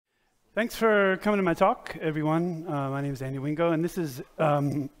Thanks for coming to my talk, everyone. My name is Andy Wingo, and this is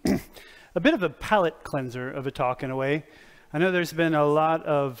a bit of a palate cleanser of a talk in a way. I know there's been a lot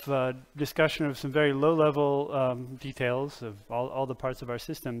of discussion of some very low-level details of all the parts of our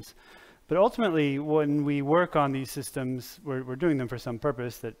systems. But ultimately, when we work on these systems, we're doing them for some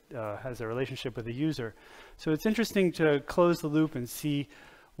purpose that has a relationship with the user. So it's interesting to close the loop and see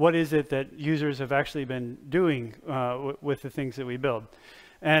what is it that users have actually been doing with the things that we build.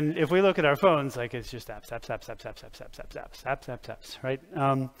 And if we look at our phones, like it's just apps, right?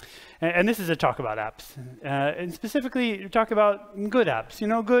 And this is a talk about apps. And specifically, talk about good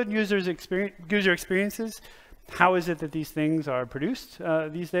apps, good user experiences. How is it that these things are produced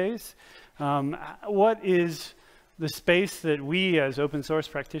these days? What is the space that we as open source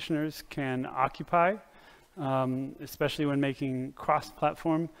practitioners can occupy, especially when making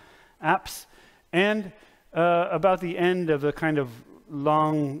cross-platform apps? And about the end of the kind of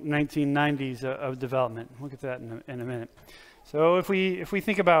long 1990s of development. We'll get to that in a minute. So if we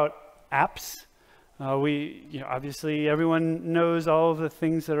think about apps, obviously everyone knows all of the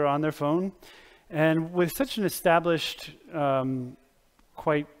things that are on their phone. And with such an established,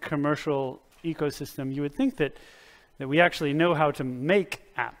 quite commercial ecosystem, you would think that we actually know how to make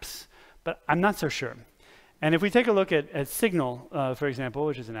apps, but I'm not so sure. And if we take a look at Signal, for example,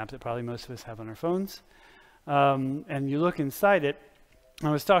 which is an app that probably most of us have on our phones, and you look inside it, I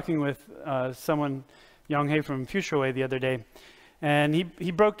was talking with someone, Young-Hae from FutureWay the other day, and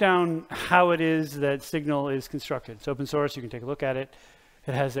he broke down how it is that Signal is constructed. It's open source, you can take a look at it.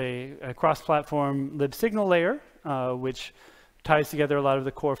 It has a cross-platform libsignal layer, which ties together a lot of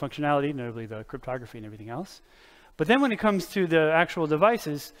the core functionality, notably the cryptography and everything else. But then when it comes to the actual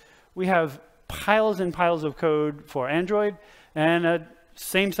devices, we have piles and piles of code for Android and a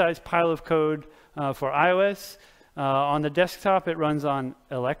same-size pile of code for iOS. On the desktop, it runs on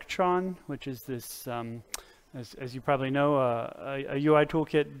Electron, which is this, as you probably know, a UI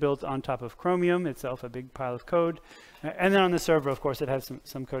toolkit built on top of Chromium, itself a big pile of code. And then on the server, of course, it has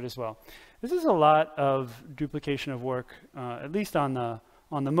some code as well. This is a lot of duplication of work, at least on the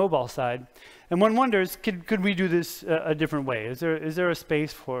mobile side. And one wonders, could we do this a different way? Is there a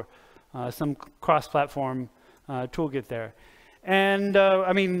space for some cross-platform toolkit there? And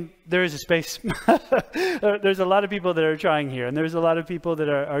I mean, there is a space. There's a lot of people that are trying here, and there's a lot of people that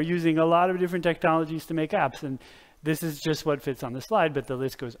are using a lot of different technologies to make apps. And this is just what fits on the slide, but the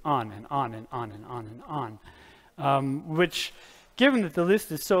list goes on and on and on and on and on. Which, given that the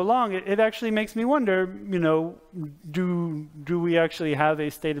list is so long, it actually makes me wonder, do we actually have a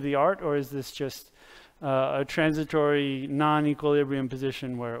state-of-the-art, or is this just a transitory non-equilibrium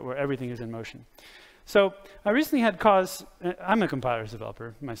position where everything is in motion? So I recently had cause, I'm a compilers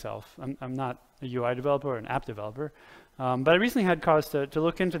developer myself. I'm not a UI developer or an app developer, but I recently had cause to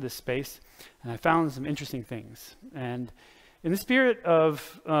look into this space, and I found some interesting things. And in the spirit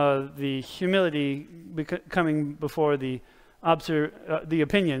of the humility coming before the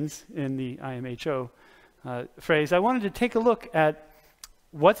opinions in the IMHO phrase, I wanted to take a look at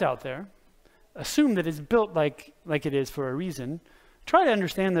what's out there, assume that it's built like it is for a reason, try to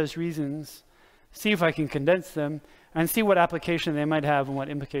understand those reasons, see if I can condense them, and see what application they might have and what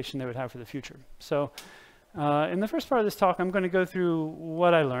implication they would have for the future. So in the first part of this talk, I'm going to go through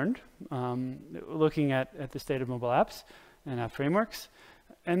what I learned, looking at the state of mobile apps and app frameworks.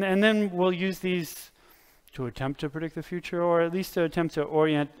 And then we'll use these to attempt to predict the future, or at least to attempt to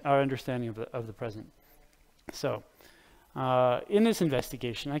orient our understanding of the present. So in this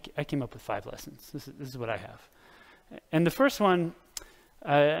investigation, I came up with 5 lessons. This is what I have. And the first one,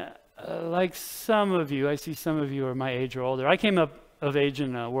 like some of you, I see some of you are my age or older. I came up of age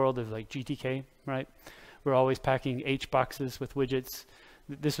in a world of like GTK, right? We're always packing H boxes with widgets.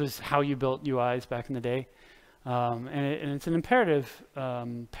 This was how you built UIs back in the day. And it's an imperative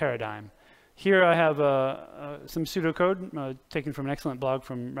paradigm. Here I have some pseudocode taken from an excellent blog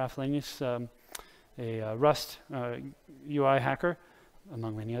from Ralph Lanius, a Rust UI hacker,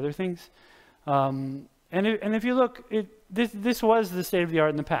 among many other things. And if you look, this was the state of the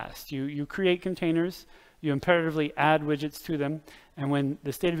art in the past. You create containers, you imperatively add widgets to them, and when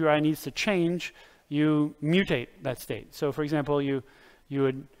the state of your UI needs to change, you mutate that state. So for example, you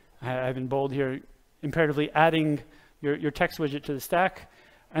would, I have in bold here, imperatively adding your text widget to the stack,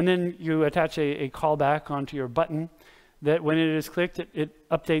 and then you attach a callback onto your button that when it is clicked, it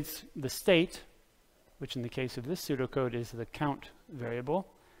updates the state, which in the case of this pseudocode is the count variable.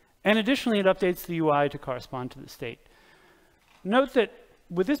 And additionally, it updates the UI to correspond to the state. Note that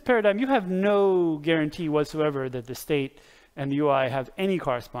with this paradigm, you have no guarantee whatsoever that the state and the UI have any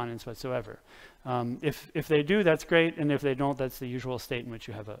correspondence whatsoever. If they do, that's great, and if they don't, that's the usual state in which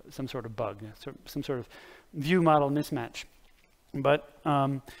you have some sort of bug, some sort of view model mismatch. But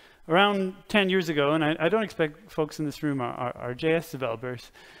around 10 years ago, and I don't expect folks in this room are JS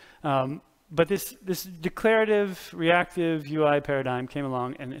developers, but this declarative reactive UI paradigm came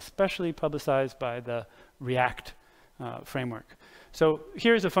along, and especially publicized by the React framework. So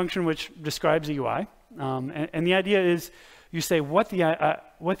here's a function which describes a UI, and the idea is you say what the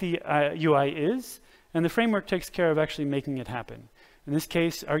UI is, and the framework takes care of actually making it happen. In this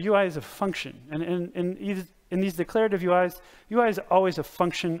case, our UI is a function, and in these declarative UIs, UI is always a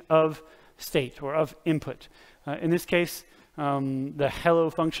function of state or of input. In this case, the hello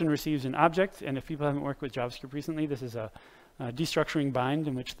function receives an object, and if people haven't worked with JavaScript recently, this is a destructuring bind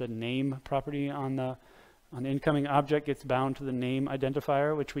in which the name property on the incoming object gets bound to the name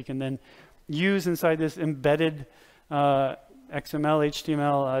identifier, which we can then use inside this embedded XML,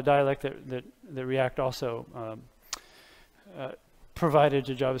 HTML dialect that React also provided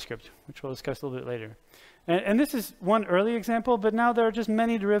to JavaScript, which we'll discuss a little bit later. And this is one early example, but now there are just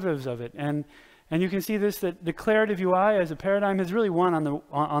many derivatives of it. And you can see this, that declarative UI as a paradigm has really won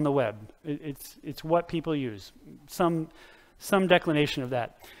on the web. It's what people use, some declination of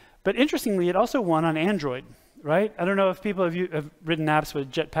that. But interestingly, it also won on Android, right? I don't know if people have written apps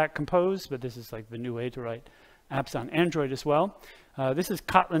with Jetpack Compose, but this is like the new way to write apps on Android as well. This is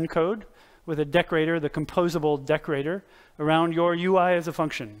Kotlin code with a decorator, the composable decorator, around your UI as a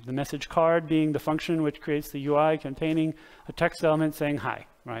function. The message card being the function which creates the UI containing a text element saying hi,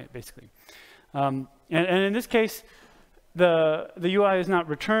 right, basically. And in this case, the UI is not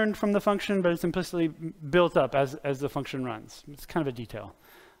returned from the function, but it's implicitly built up as the function runs. It's kind of a detail.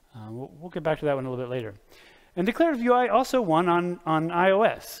 We'll get back to that one a little bit later. And declarative UI also won on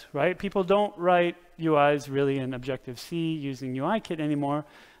iOS, right? People don't write UIs really in Objective-C using UIKit anymore.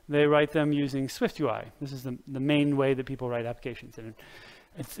 They write them using SwiftUI. This is the main way that people write applications. And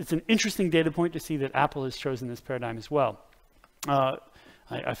it's an interesting data point to see that Apple has chosen this paradigm as well.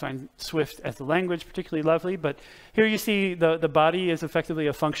 I find Swift as a language particularly lovely, but here you see the body is effectively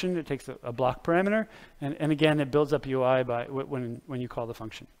a function. It takes a block parameter, and again, it builds up UI when you call the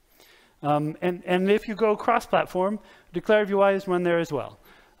function. And if you go cross-platform, declarative UI is run there as well.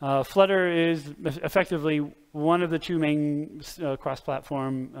 Flutter is effectively one of the two main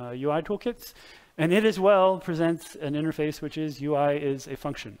cross-platform UI toolkits, and it as well presents an interface which is UI is a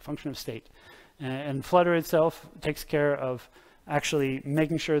function of state. And Flutter itself takes care of actually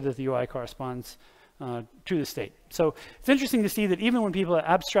making sure that the UI corresponds to the state. So it's interesting to see that even when people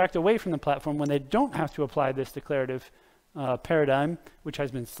abstract away from the platform, when they don't have to apply this declarative paradigm, which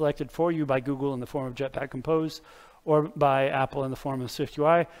has been selected for you by Google in the form of Jetpack Compose or by Apple in the form of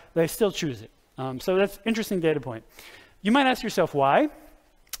SwiftUI, they still choose it. So that's an interesting data point. You might ask yourself why,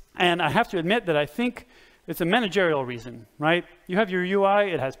 and I have to admit that I think it's a managerial reason, right? You have your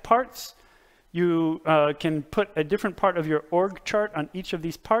UI, it has parts. You can put a different part of your org chart on each of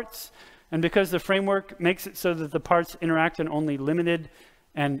these parts, and because the framework makes it so that the parts interact in only limited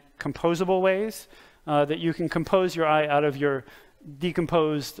and composable ways, that you can compose your UI out of your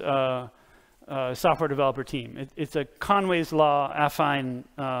decomposed software developer team. It's a Conway's Law affine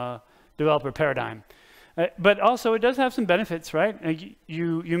developer paradigm. But also it does have some benefits, right?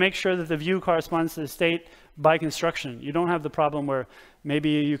 You make sure that the view corresponds to the state by construction. You don't have the problem where maybe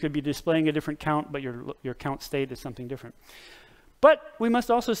you could be displaying a different count, but your count state is something different. But we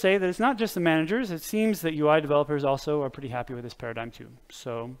must also say that it's not just the managers. It seems that UI developers also are pretty happy with this paradigm too.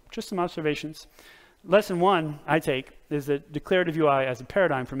 So just some observations. Lesson one I take is that declarative UI as a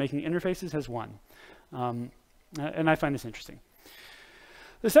paradigm for making interfaces has won. And I find this interesting.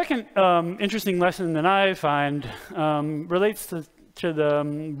 The second interesting lesson that I find relates to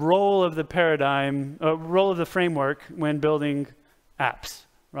the role of the paradigm, role of the framework when building apps,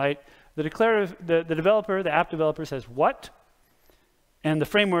 right? The developer, the app developer says what, and the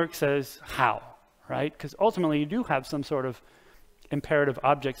framework says how, right? Because ultimately you do have some sort of imperative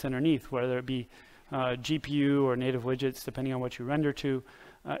objects underneath, whether it be GPU or native widgets, depending on what you render to.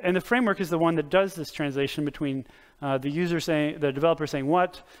 And the framework is the one that does this translation between the developer saying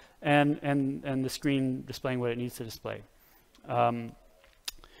what, and the screen displaying what it needs to display. But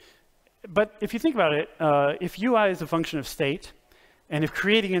if you think about it, if UI is a function of state, and if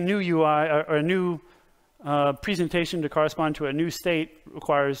creating a new UI or a new presentation to correspond to a new state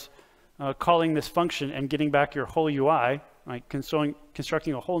requires calling this function and getting back your whole UI, like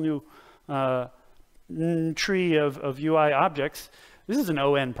constructing a whole new tree of UI objects, this is an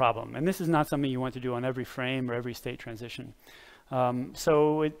ON problem, and this is not something you want to do on every frame or every state transition.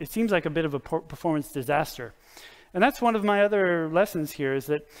 So it seems like a bit of a performance disaster. And that's one of my other lessons here, is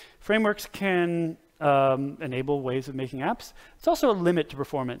that frameworks can enable ways of making apps. It's also a limit to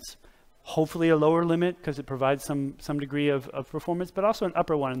performance. Hopefully a lower limit because it provides some degree of performance, but also an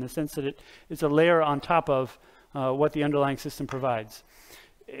upper one in the sense that it's a layer on top of what the underlying system provides.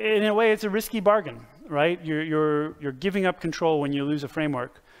 In a way, it's a risky bargain, right? You're giving up control when you use a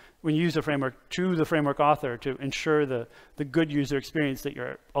framework to the framework author to ensure the good user experience that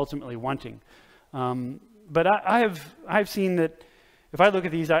you're ultimately wanting. But I've seen that if I look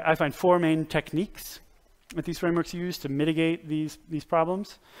at these, I find 4 main techniques that these frameworks use to mitigate these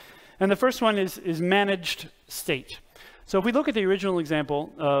problems. And the first one is managed state. So if we look at the original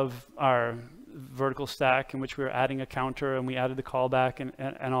example of our vertical stack in which we were adding a counter and we added the callback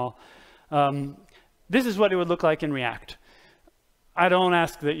and all, this is what it would look like in React. I don't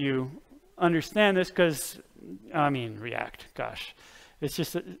ask that you understand this because, I mean, React, gosh. It's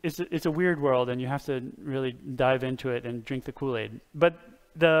just, it's a weird world and you have to really dive into it and drink the Kool-Aid. But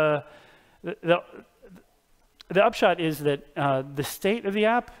the upshot is that the state of the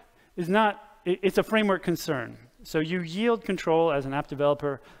app is not, it's a framework concern. So you yield control as an app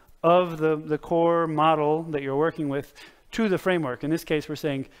developer of the core model that you're working with to the framework. In this case, we're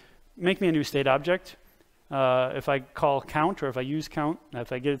saying, make me a new state object. If I call count or if I use count,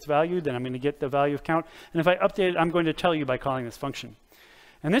 if I get its value, then I'm going to get the value of count. And if I update it, I'm going to tell you by calling this function.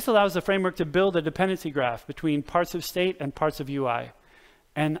 And this allows the framework to build a dependency graph between parts of state and parts of UI.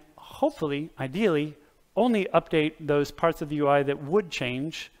 And hopefully, ideally, only update those parts of the UI that would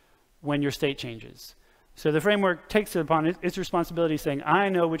change when your state changes. So the framework takes it upon its responsibility saying, I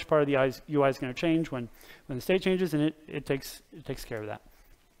know which part of the UI is going to change when the state changes, and it takes care of that.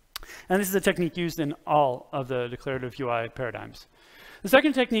 And this is a technique used in all of the declarative UI paradigms. The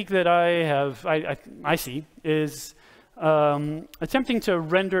second technique that I see is attempting to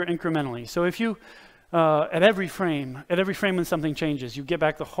render incrementally. So if you, at every frame when something changes, you get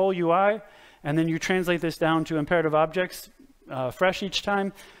back the whole UI, and then you translate this down to imperative objects fresh each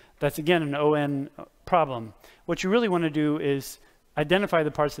time, that's again an ON problem. What you really want to do is identify the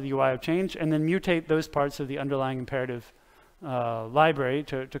parts of the UI of change and then mutate those parts of the underlying imperative library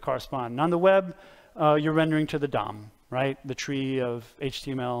to correspond. And on the web, you're rendering to the DOM, right? The tree of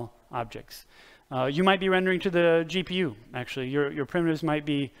HTML objects. You might be rendering to the GPU, actually. Your primitives might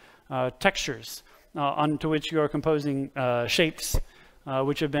be textures onto which you are composing shapes,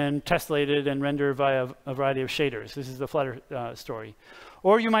 which have been tessellated and rendered via a variety of shaders. This is the Flutter story.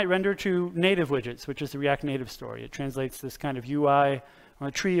 Or you might render to native widgets, which is the React Native story. It translates this kind of UI,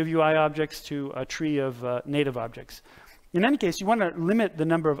 a tree of UI objects to a tree of native objects. In any case, you want to limit the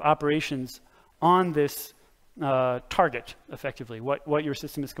number of operations on this target, effectively, what your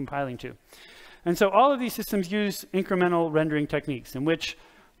system is compiling to. And so all of these systems use incremental rendering techniques in which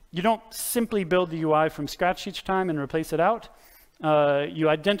you don't simply build the UI from scratch each time and replace it out. You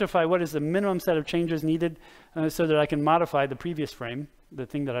identify what is the minimum set of changes needed so that I can modify the previous frame, the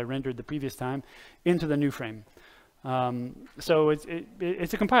thing that I rendered the previous time, into the new frame. So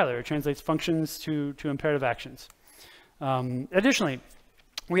it's a compiler. It translates functions to imperative actions. Additionally,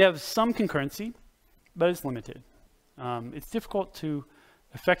 we have some concurrency, but it's limited. It's difficult to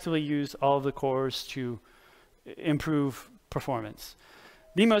effectively use all of the cores to improve performance.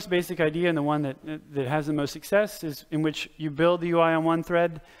 The most basic idea and the one that has the most success is in which you build the UI on one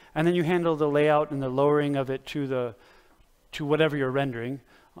thread and then you handle the layout and the lowering of it to whatever you're rendering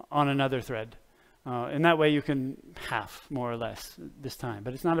on another thread. In that way you can half, more or less, this time,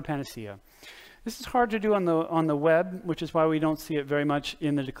 but it's not a panacea. This is hard to do on the web, which is why we don't see it very much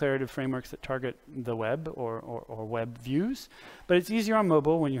in the declarative frameworks that target the web or web views. But it's easier on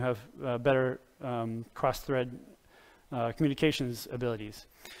mobile when you have better cross-thread communications abilities.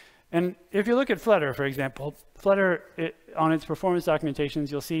 And if you look at Flutter, for example, Flutter, on its performance documentations,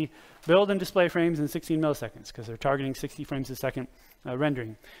 you'll see build and display frames in 16 milliseconds because they're targeting 60 frames a second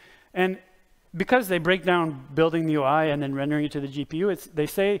rendering. And because they break down building the UI and then rendering it to the GPU, they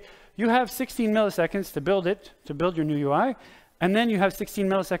say you have 16 milliseconds to build your new UI, and then you have 16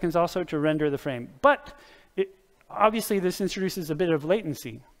 milliseconds also to render the frame. But obviously this introduces a bit of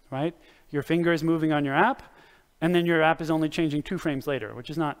latency, right? Your finger is moving on your app, and then your app is only changing 2 frames later, which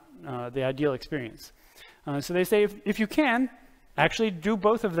is not the ideal experience. So they say if you can, actually do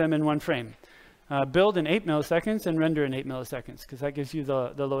both of them in one frame. Build in 8 milliseconds and render in 8 milliseconds, because that gives you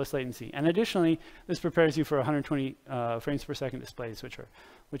the lowest latency. And additionally, this prepares you for 120 frames per second displays,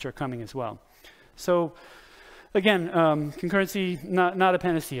 which are coming as well. So again, concurrency, not a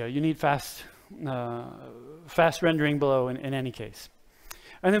panacea. You need fast rendering below in any case.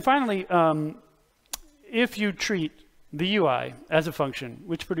 And then finally, if you treat the UI as a function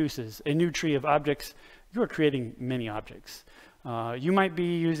which produces a new tree of objects you are creating many objects. You might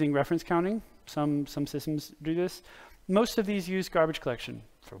be using reference counting. Some systems do this. Most of these use garbage collection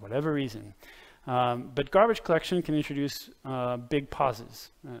for whatever reason. But garbage collection can introduce big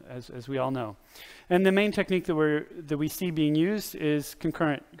pauses, as we all know. And the main technique that we see being used is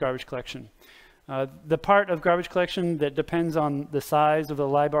concurrent garbage collection. The part of garbage collection that depends on the size of the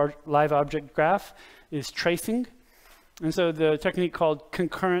live object graph is tracing. And so the technique called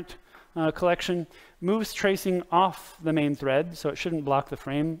concurrent collection moves tracing off the main thread, so it shouldn't block the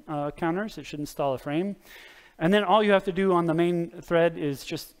frame counters, it shouldn't stall a frame. And then all you have to do on the main thread is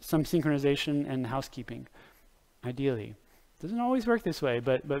just some synchronization and housekeeping, ideally. Doesn't always work this way,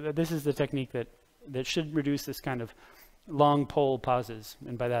 but this is the technique that should reduce this kind of long pole pauses.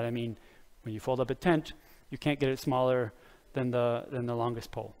 And by that I mean, when you fold up a tent, you can't get it smaller than the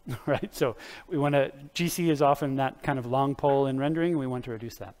longest pole, right? So we want to, GC is often that kind of long pole in rendering, and we want to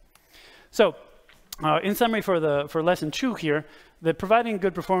reduce that. So in summary for lesson 2 here, that providing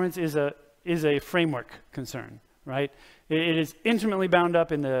good performance is a framework concern, right? It is intimately bound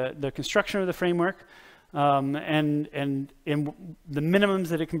up in the construction of the framework and in the minimums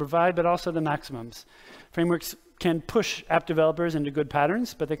that it can provide, but also the maximums. Frameworks can push app developers into good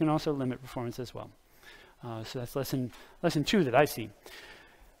patterns, but they can also limit performance as well. So that's lesson 2 that I see.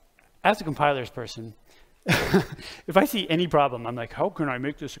 As a compilers person, if I see any problem, I'm like, how can I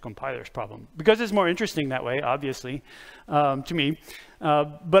make this a compiler's problem? Because it's more interesting that way, obviously, to me.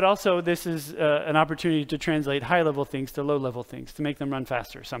 But also, this is an opportunity to translate high-level things to low-level things, to make them run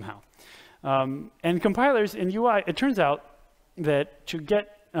faster somehow. And compilers in UI, it turns out that to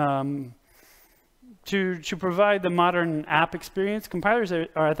get to provide the modern app experience, compilers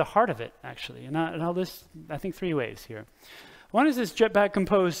are at the heart of it, actually. And I'll list, I think, 3 ways here. One is this Jetpack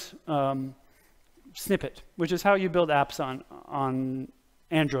Compose snippet, which is how you build apps on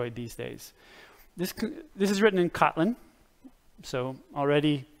Android these days. This is written in Kotlin, so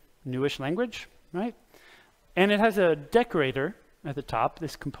already newish language, right? And it has a decorator at the top,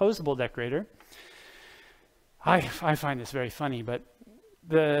 this composable decorator. I find this very funny, but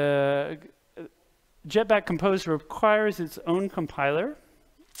the Jetpack Compose requires its own compiler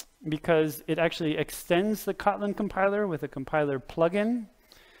because it actually extends the Kotlin compiler with a compiler plugin.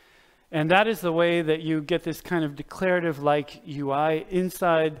 And that is the way that you get this kind of declarative-like UI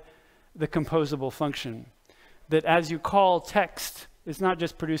inside the composable function. That as you call text, it's not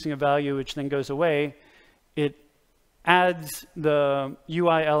just producing a value which then goes away. It adds the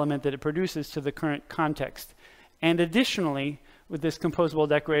UI element that it produces to the current context. And additionally, with this composable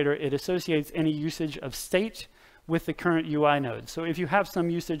decorator, it associates any usage of state with the current UI node. So if you have some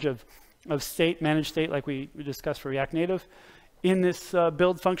usage of state, managed state, like we discussed for React Native, in this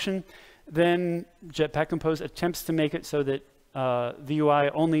build function, then Jetpack Compose attempts to make it so that the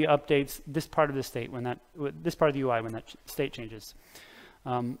UI only updates this part of the state when this part of the UI when that state changes,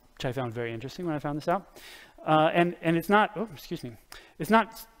 which I found very interesting when I found this out. And it's not, oh, excuse me, it's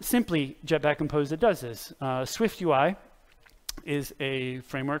not simply Jetpack Compose that does this. SwiftUI is a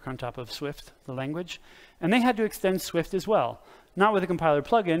framework on top of Swift, the language, and they had to extend Swift as well. Not with a compiler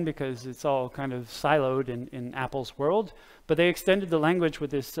plugin because it's all kind of siloed in Apple's world, but they extended the language with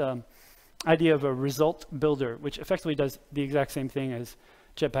this idea of a result builder, which effectively does the exact same thing as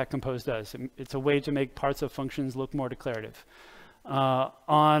Jetpack Compose does. It's a way to make parts of functions look more declarative.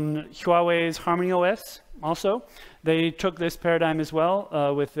 On Huawei's Harmony OS, also, they took this paradigm as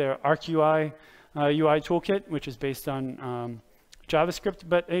well with their ArcUI UI toolkit, which is based on JavaScript,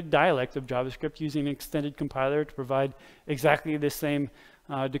 but a dialect of JavaScript using an extended compiler to provide exactly the same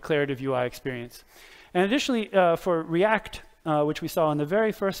declarative UI experience. And additionally, for React, which we saw in the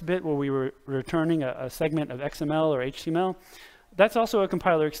very first bit where we were returning a segment of XML or HTML, that's also a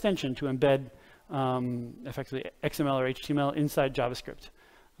compiler extension to embed effectively XML or HTML inside JavaScript.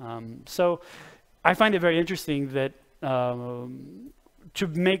 So I find it very interesting that to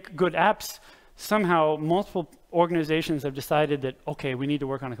make good apps, somehow multiple organizations have decided that, okay, we need to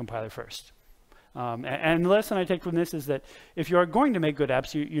work on a compiler first. And the lesson I take from this is that if you are going to make good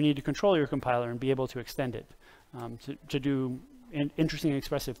apps, you need to control your compiler and be able to extend it to do interesting and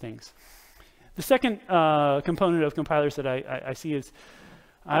expressive things. The second component of compilers that I see is,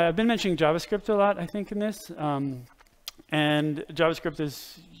 I've been mentioning JavaScript a lot, I think, in this. And JavaScript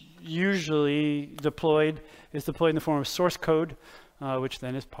is usually deployed in the form of source code, which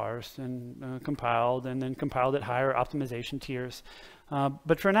then is parsed and compiled, and then compiled at higher optimization tiers.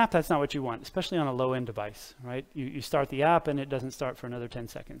 But for an app, that's not what you want, especially on a low-end device, right? You start the app, and it doesn't start for another 10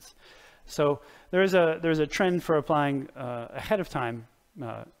 seconds. So there's a trend for applying ahead of time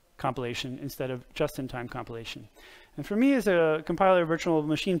compilation instead of just-in-time compilation. And for me as a compiler virtual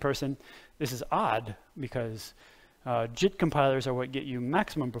machine person, this is odd because JIT compilers are what get you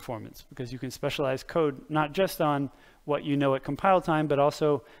maximum performance because you can specialize code not just on what you know at compile time, but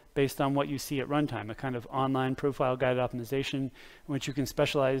also based on what you see at runtime, a kind of online profile guided optimization in which you can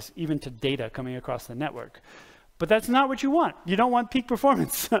specialize even to data coming across the network. But that's not what you want. You don't want peak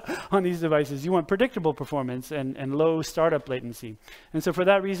performance on these devices. You want predictable performance and low startup latency. And so for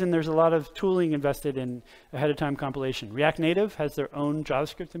that reason, there's a lot of tooling invested in ahead-of-time compilation. React Native has their own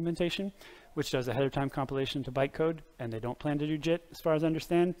JavaScript implementation, which does ahead-of-time compilation to bytecode, and they don't plan to do JIT, as far as I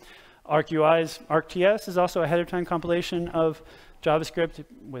understand. ArcUI's ArcTS is also ahead-of-time compilation of JavaScript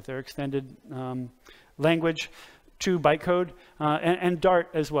with their extended language to bytecode, and Dart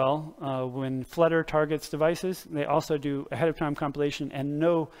as well. When Flutter targets devices, they also do ahead-of-time compilation and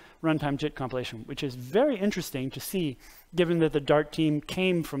no runtime JIT compilation, which is very interesting to see, given that the Dart team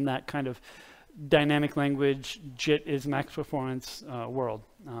came from that kind of dynamic language, JIT is max performance world.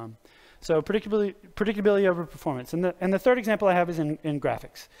 So predictability over performance. And the third example I have is in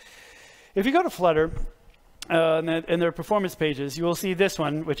graphics. If you go to Flutter, in their performance pages, you will see this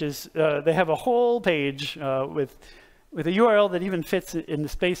one, which is they have a whole page with a URL that even fits in the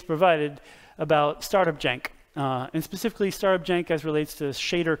space provided about startup jank, and specifically startup jank as relates to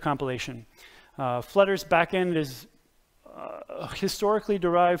shader compilation. Flutter's backend is historically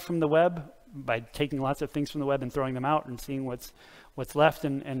derived from the web by taking lots of things from the web and throwing them out and seeing what's left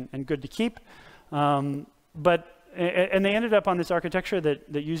and good to keep. And they ended up on this architecture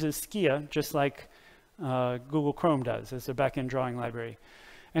that uses Skia, just like Google Chrome does as a backend drawing library.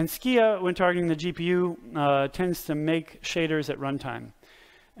 And Skia, when targeting the GPU, tends to make shaders at runtime.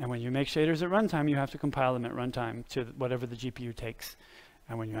 And when you make shaders at runtime, you have to compile them at runtime to whatever the GPU takes.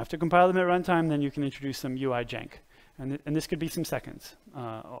 And when you have to compile them at runtime, then you can introduce some UI jank. And this could be some seconds,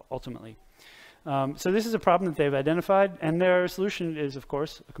 ultimately. So this is a problem that they've identified, and their solution is, of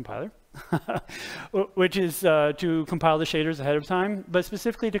course, a compiler, which is to compile the shaders ahead of time, but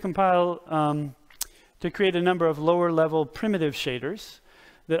specifically to compile to create a number of lower-level primitive shaders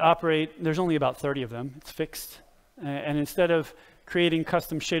that operate. There's only about 30 of them. It's fixed. And instead of creating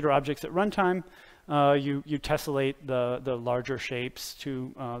custom shader objects at runtime, you tessellate the larger shapes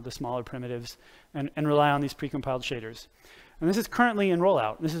to the smaller primitives and rely on these precompiled shaders. And this is currently in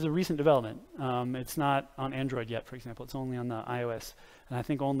rollout. This is a recent development. It's not on Android yet, for example. It's only on the iOS, and I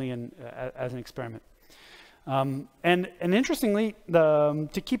think only as an experiment. And interestingly,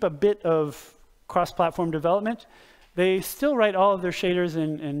 to keep a bit of cross-platform development, they still write all of their shaders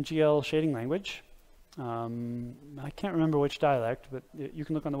in GL shading language. I can't remember which dialect, but you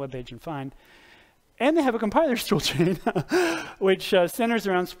can look on the webpage and find. And they have a compilers toolchain, which centers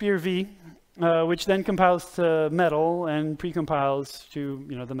around SpearV, which then compiles to Metal and precompiles to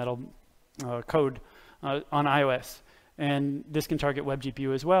the Metal code on iOS. And this can target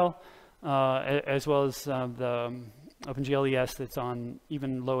WebGPU as well as the OpenGL ES that's on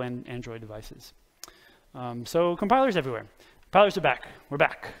even low-end Android devices. So compilers everywhere. Compilers are back. We're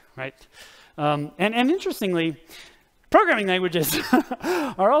back, right? And interestingly, programming languages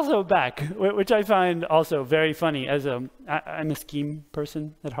are also back, which I find also very funny. I'm a scheme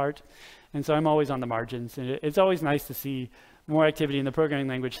person at heart, and so I'm always on the margins. And it's always nice to see more activity in the programming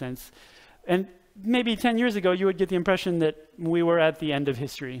language sense. And maybe 10 years ago, you would get the impression that we were at the end of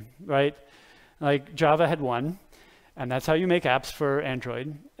history, right? Like Java had won. And that's how you make apps for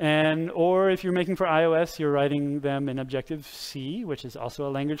Android. Or if you're making for iOS, you're writing them in Objective-C, which is also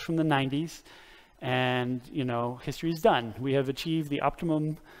a language from the 90s. And, history's done. We have achieved the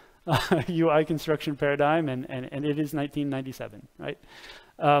optimum UI construction paradigm, and it is 1997, right?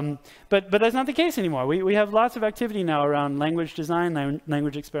 But that's not the case anymore. We have lots of activity now around language design,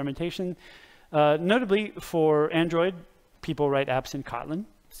 language experimentation. Notably, for Android, people write apps in Kotlin.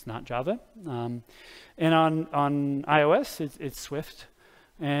 It's not Java. And on iOS, it's Swift.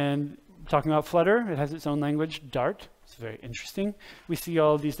 And talking about Flutter, it has its own language, Dart. It's very interesting. We see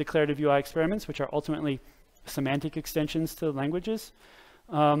all of these declarative UI experiments, which are ultimately semantic extensions to languages.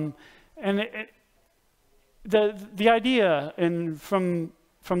 And the idea from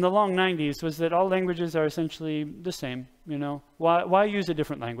the long 90s was that all languages are essentially the same. Why use a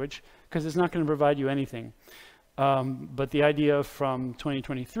different language? Because it's not going to provide you anything. But the idea from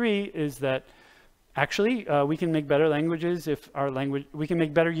 2023 is that actually we can make better languages if we can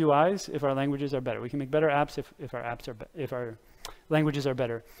make better UIs if our languages are better. We can make better apps if our languages are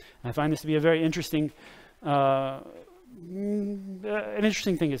better. And I find this to be a very interesting, an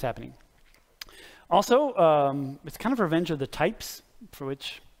interesting thing is happening. Also, it's kind of revenge of the types, for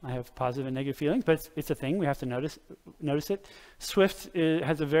which I have positive and negative feelings, but it's a thing. We have to notice it. Swift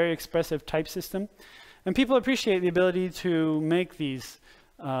has a very expressive type system, and people appreciate the ability to make these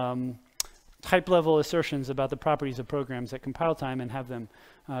type-level assertions about the properties of programs at compile time and have them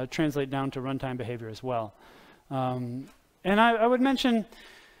translate down to runtime behavior as well. And I would mention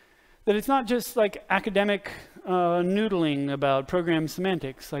that it's not just like academic noodling about program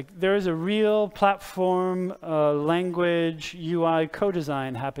semantics. Like, there is a real platform, language, UI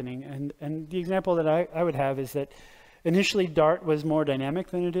co-design happening. And the example that I would have is that initially Dart was more dynamic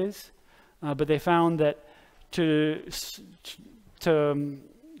than it is, but they found that to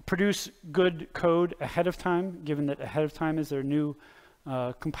produce good code ahead of time, given that ahead of time is their new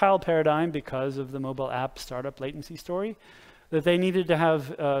compile paradigm because of the mobile app startup latency story, that they needed to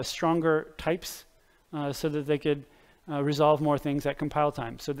have stronger types so that they could resolve more things at compile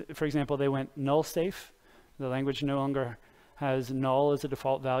time. So for example, they went null safe. The language no longer has null as a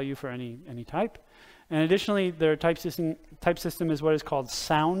default value for any type. And additionally, their type system is what is called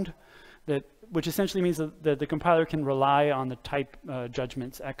sound, which essentially means that the compiler can rely on the type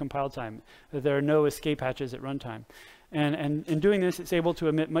judgments at compile time, that there are no escape hatches at runtime. And in doing this, it's able to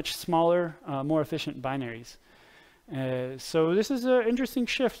emit much smaller, more efficient binaries. So this is an interesting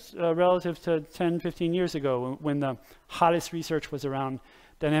shift relative to 10, 15 years ago when the hottest research was around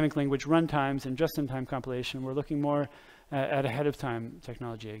dynamic language runtimes and just-in-time compilation. We're looking more at ahead-of-time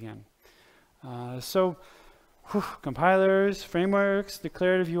technology again. Compilers, frameworks,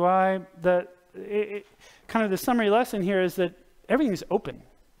 declarative UI, kind of the summary lesson here is that everything is open,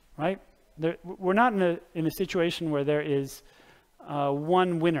 right? We're not in a situation where there is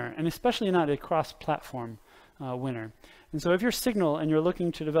one winner, and especially not a cross-platform winner. And so if you're Signal and you're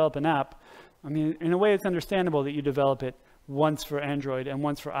looking to develop an app, I mean, in a way it's understandable that you develop it once for Android and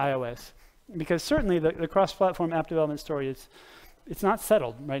once for iOS, because certainly the cross-platform app development story it's not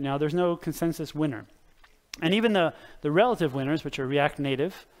settled right now. There's no consensus winner. And even the relative winners, which are React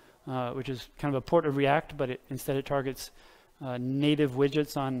Native, which is kind of a port of React, but instead it targets native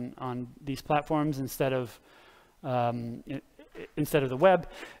widgets on these platforms instead of the web.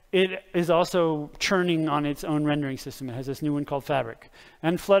 It is also churning on its own rendering system. It has this new one called Fabric.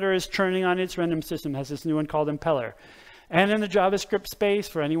 And Flutter is churning on its rendering system. It has this new one called Impeller. And in the JavaScript space,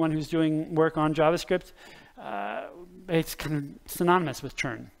 for anyone who's doing work on JavaScript, it's kind of synonymous with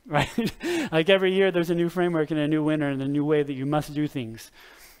churn, right? Like every year there's a new framework and a new winner and a new way that you must do things.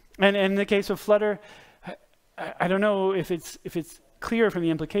 And in the case of Flutter, I don't know if it's clear from the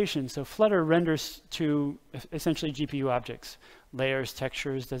implication. So Flutter renders to essentially GPU objects, layers,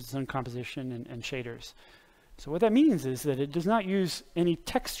 textures, does its own composition and shaders. So what that means is that it does not use any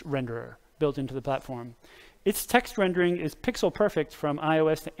text renderer built into the platform. Its text rendering is pixel perfect from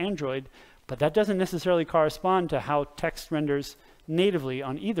iOS to Android, but that doesn't necessarily correspond to how text renders natively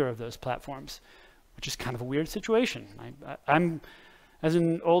on either of those platforms, which is kind of a weird situation. As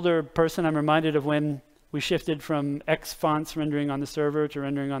an older person, I'm reminded of when we shifted from X fonts rendering on the server to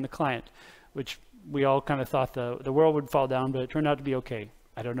rendering on the client, which we all kind of thought the world would fall down, but it turned out to be okay.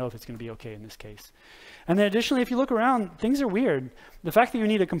 I don't know if it's going to be okay in this case. And then additionally, if you look around, things are weird. The fact that you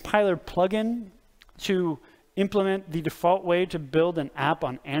need a compiler plugin to implement the default way to build an app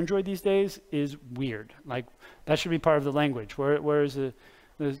on Android these days is weird. Like, that should be part of the language. Where is the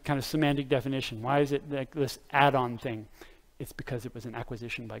kind of semantic definition? Why is it like this add-on thing? It's because it was an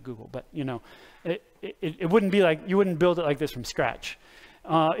acquisition by Google. But you know, it wouldn't be like, you wouldn't build it like this from scratch.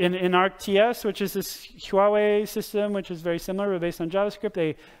 In ArcTS, which is this Huawei system, which is very similar but based on JavaScript,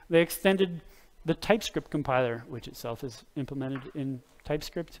 they extended the TypeScript compiler, which itself is implemented in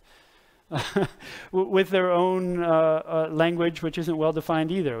TypeScript, with their own language, which isn't well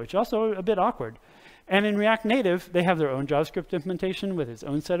defined either, which is also a bit awkward. And in React Native, they have their own JavaScript implementation with its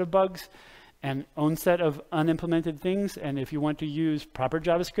own set of bugs and own set of unimplemented things. And if you want to use proper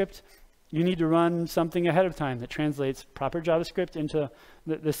JavaScript, you need to run something ahead of time that translates proper JavaScript into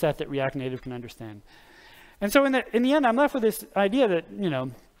the set that React Native can understand. And so in the end, I'm left with this idea that, you know,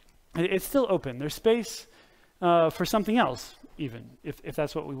 it's still open. There's space for something else, even if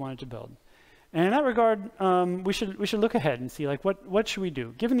that's what we wanted to build. And in that regard, we should look ahead and see, like, what should we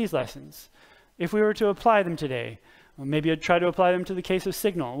do given these lessons? If we were to apply them today, or maybe I'd try to apply them to the case of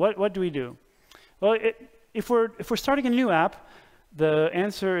Signal. What do we do? Well, if we're starting a new app, the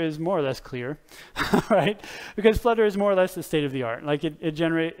answer is more or less clear, right? Because Flutter is more or less the state of the art. Like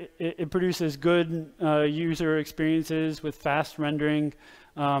it produces good user experiences with fast rendering.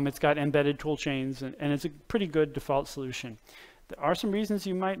 It's got embedded tool chains, and it's a pretty good default solution. There are some reasons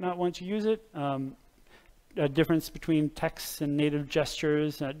you might not want to use it. A difference between text and native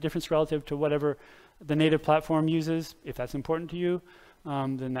gestures, a difference relative to whatever the native platform uses, if that's important to you.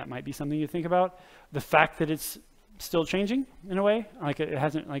 then that might be something you think about. The fact that it's still changing in a way, like it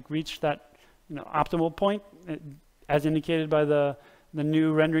hasn't like reached that optimal point, as indicated by the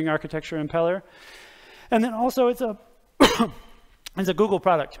new rendering architecture impeller. And then also it's a it's a Google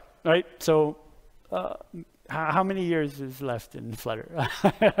product, right? So how many years is left in Flutter?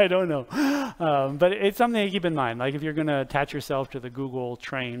 I don't know. But it's something to keep in mind. Like if you're going to attach yourself to the Google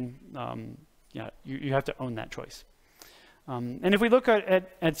train, you have to own that choice. And if we look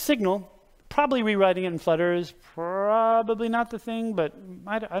at Signal, probably rewriting it in Flutter is probably not the thing, but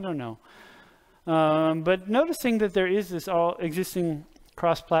I don't know. But noticing that there is this all existing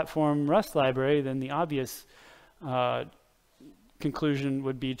cross-platform Rust library, then the obvious conclusion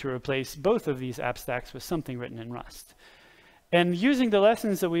would be to replace both of these app stacks with something written in Rust. And using the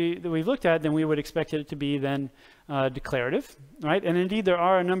lessons that we've looked at, then we would expect it to be then declarative, right? And indeed, there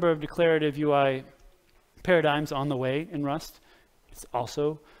are a number of declarative UI paradigms on the way in Rust. It's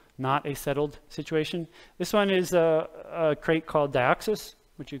also not a settled situation. This one is a crate called Dioxis,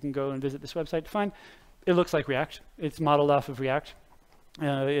 which you can go and visit this website to find. It looks like React. It's modeled off of React.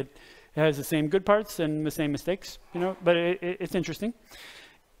 It has the same good parts and the same mistakes, but it's interesting.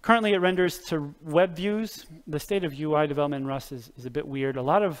 Currently, it renders to web views. The state of UI development in Rust is a bit weird. A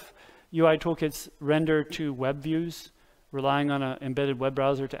lot of UI toolkits render to web views, relying on an embedded web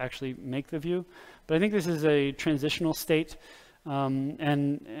browser to actually make the view. But I think this is a transitional state. And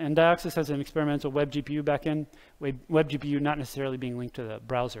Dioxis has an experimental web GPU backend. Web GPU not necessarily being linked to the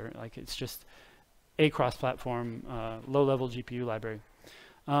browser. Like it's just a cross-platform, low-level GPU library.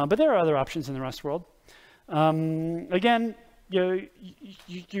 But there are other options in the Rust world. Again,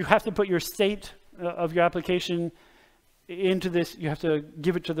 you have to put your state of your application into this. You have to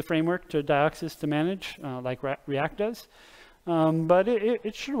give it to the framework, to Dioxis, to manage, like React does. But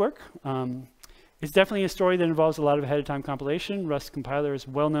it should work. It's definitely a story that involves a lot of ahead-of-time compilation. Rust compiler is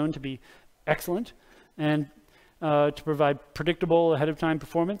well known to be excellent and to provide predictable ahead-of-time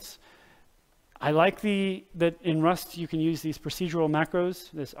performance. I like that in Rust you can use these procedural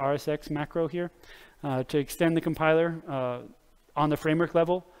macros, this RSX macro here, to extend the compiler on the framework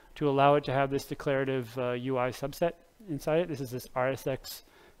level to allow it to have this declarative UI subset inside it. This is this RSX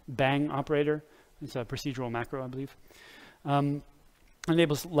bang operator. It's a procedural macro, I believe.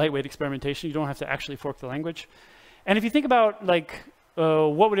 Enables lightweight experimentation. You don't have to actually fork the language. And if you think about like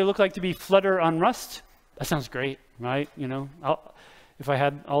what would it look like to be Flutter on Rust, that sounds great, right? If I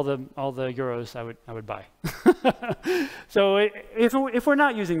had all the euros, I would buy. So if we're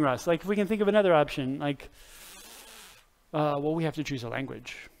not using Rust, like if we can think of another option, like well, we have to choose a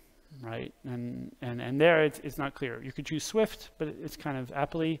language, right? And there it's not clear. You could choose Swift, but it's kind of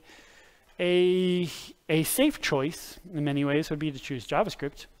appley. A safe choice in many ways would be to choose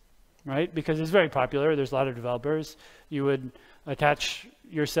JavaScript, right? Because it's very popular. There's a lot of developers. You would attach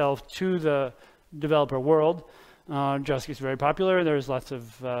yourself to the developer world. JavaScript is very popular. There's lots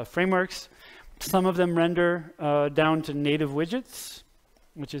of frameworks. Some of them render down to native widgets,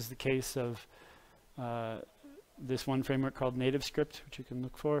 which is the case of this one framework called NativeScript, which you can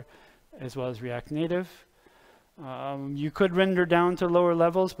look for, as well as React Native. You could render down to lower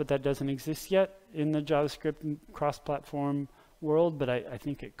levels, but that doesn't exist yet in the JavaScript cross-platform world, but I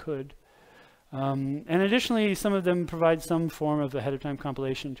think it could. And additionally, some of them provide some form of ahead-of-time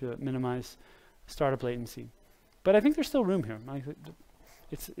compilation to minimize startup latency. But I think there's still room here.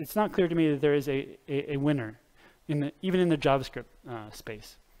 It's not clear to me that there is a winner, even in the JavaScript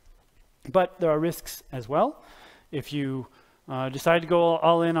space. But there are risks as well. If you decide to go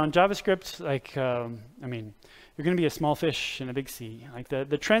all in on JavaScript, like, I mean, you're going to be a small fish in a big sea. Like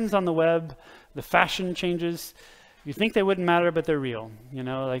the trends on the web, the fashion changes, you think they wouldn't matter, but they're real.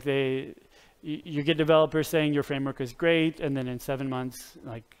 Like you get developers saying your framework is great, and then in 7 months,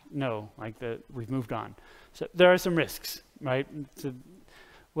 like, no, like we've moved on. So there are some risks, right? So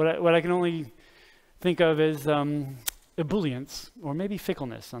what I can only think of is ebullience or maybe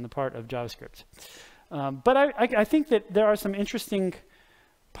fickleness on the part of JavaScript. But I think that there are some interesting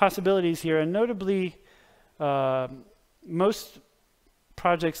possibilities here, and notably, most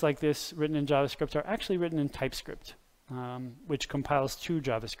projects like this written in JavaScript are actually written in TypeScript, which compiles to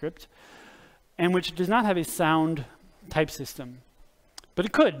JavaScript, and which does not have a sound type system. But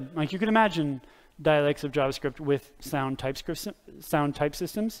it could. Like you could imagine dialects of JavaScript with sound type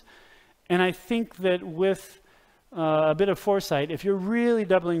systems. And I think that with a bit of foresight, if you're really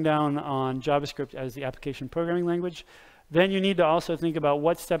doubling down on JavaScript as the application programming language, then you need to also think about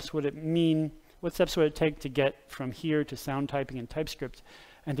what steps would it mean, what steps would it take to get from here to sound typing in TypeScript,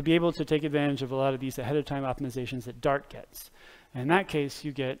 and to be able to take advantage of a lot of these ahead-of-time optimizations that Dart gets. And in that case,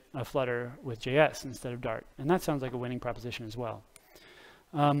 you get a Flutter with JS instead of Dart. And that sounds like a winning proposition as well.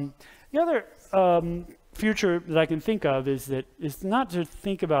 The other future that I can think of is that it's not to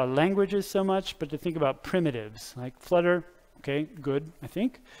think about languages so much, but to think about primitives like Flutter. Okay, good, I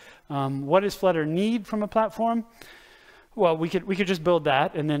think. What does Flutter need from a platform? Well, we could just build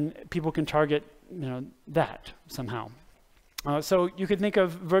that, and then people can target that somehow. So you could think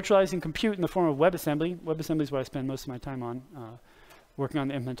of virtualizing compute in the form of WebAssembly. WebAssembly is what I spend most of my time on, working on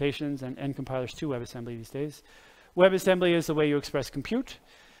the implementations and compilers to WebAssembly these days. WebAssembly is the way you express compute.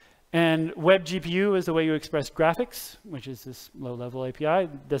 And WebGPU is the way you express graphics, which is this low-level API.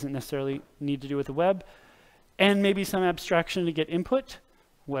 It doesn't necessarily need to do with the web. And maybe some abstraction to get input,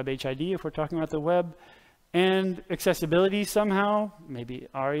 WebHID if we're talking about the web. And accessibility somehow, maybe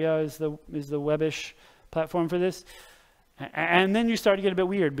ARIA is the webbish platform for this. And then you start to get a bit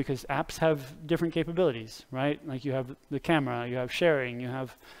weird because apps have different capabilities, right? Like you have the camera, you have sharing, you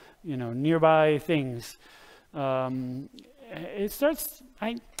have nearby things. For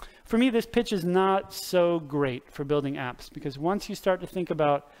me, this pitch is not so great for building apps because once you start to think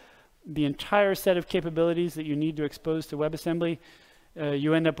about the entire set of capabilities that you need to expose to WebAssembly,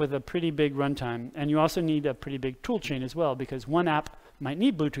 you end up with a pretty big runtime. And you also need a pretty big tool chain as well because one app might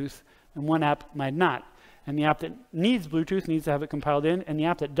need Bluetooth and one app might not. And the app that needs Bluetooth needs to have it compiled in, and the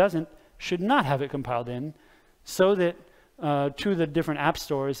app that doesn't should not have it compiled in so that to the different app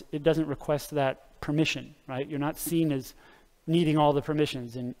stores, it doesn't request that permission, right? You're not seen as needing all the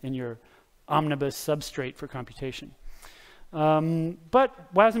permissions in your omnibus substrate for computation.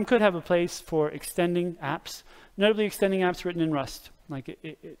 But WASM could have a place for extending apps, notably extending apps written in Rust. Like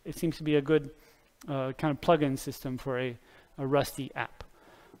it seems to be a good kind of plugin system for a Rusty app.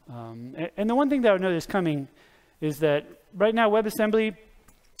 And the one thing that I would notice coming is that right now WebAssembly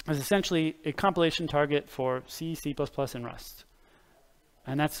is essentially a compilation target for C, C++, and Rust.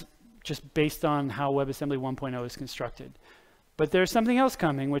 And that's just based on how WebAssembly 1.0 is constructed. But there's something else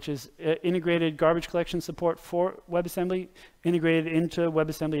coming, which is integrated garbage collection support for WebAssembly, integrated into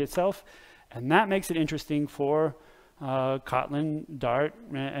WebAssembly itself. And that makes it interesting for Kotlin, Dart,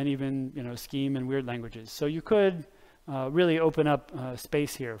 and even Scheme and weird languages. So you could really open up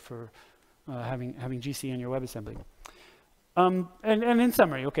space here for having GC in your WebAssembly. And in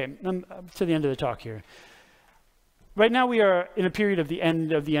summary, okay, to the end of the talk here. Right now we are in a period of the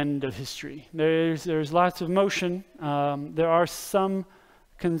end of history. There's lots of motion. There are some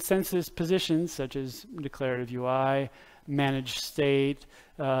consensus positions such as declarative UI, managed state,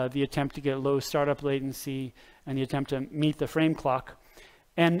 the attempt to get low startup latency, and the attempt to meet the frame clock.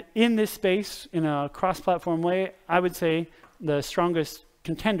 And in this space, in a cross-platform way, I would say the strongest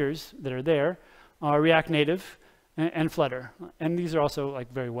contenders that are there are React Native and Flutter. And these are also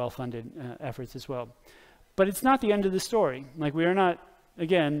like very well-funded efforts as well. But it's not the end of the story. Like we are not,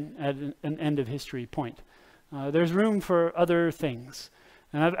 again, at an end of history point. There's room for other things.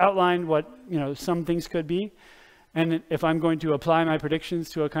 And I've outlined what some things could be. And if I'm going to apply my predictions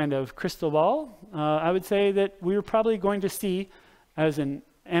to a kind of crystal ball, I would say that we're probably going to see as an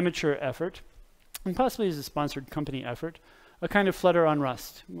amateur effort, and possibly as a sponsored company effort, a kind of Flutter on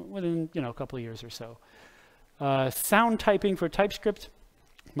Rust within a couple of years or so. Sound typing for TypeScript,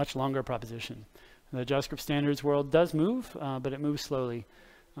 much longer proposition. The JavaScript standards world does move, but it moves slowly.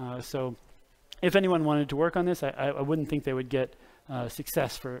 So if anyone wanted to work on this, I wouldn't think they would get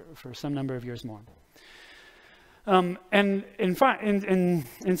success for some number of years more. And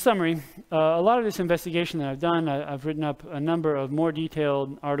in summary, a lot of this investigation that I've done, I've written up a number of more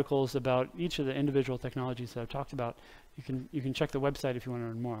detailed articles about each of the individual technologies that I've talked about. You can check the website if you want to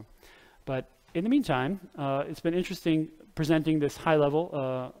learn more. But in the meantime, it's been interesting presenting this high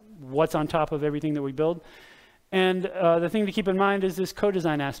level, what's on top of everything that we build. And the thing to keep in mind is this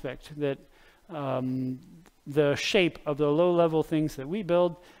co-design aspect, that the shape of the low-level things that we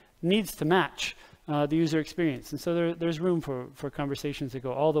build needs to match the user experience. And so there's room for conversations that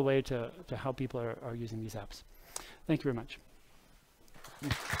go all the way to how people are using these apps. Thank you very much.